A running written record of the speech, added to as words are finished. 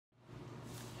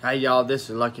Hey y'all, this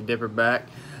is Lucky Dipper back.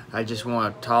 I just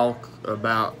want to talk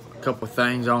about a couple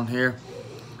things on here.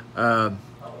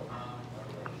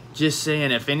 Just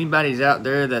saying, if anybody's out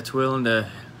there that's willing to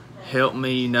help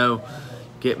me,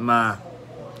 give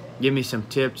me some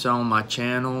tips on my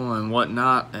channel and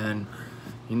whatnot, and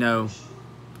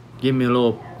give me a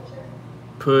little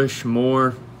push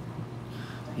more,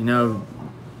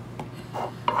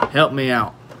 help me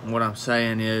out. What I'm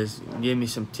saying is, give me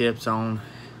some tips on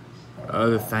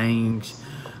other things,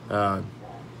 how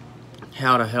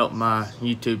to help my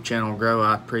YouTube channel grow.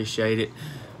 I appreciate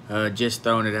it. Just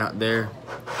throwing it out there.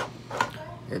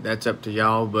 That's up to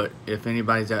y'all, but if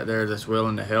anybody's out there that's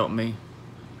willing to help me,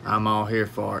 I'm all here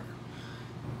for it.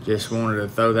 Just wanted to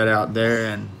throw that out there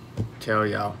and tell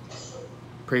y'all.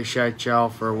 Appreciate y'all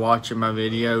for watching my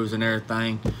videos and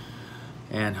everything,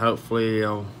 and hopefully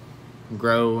it'll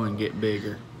grow and get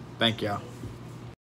bigger. Thank y'all.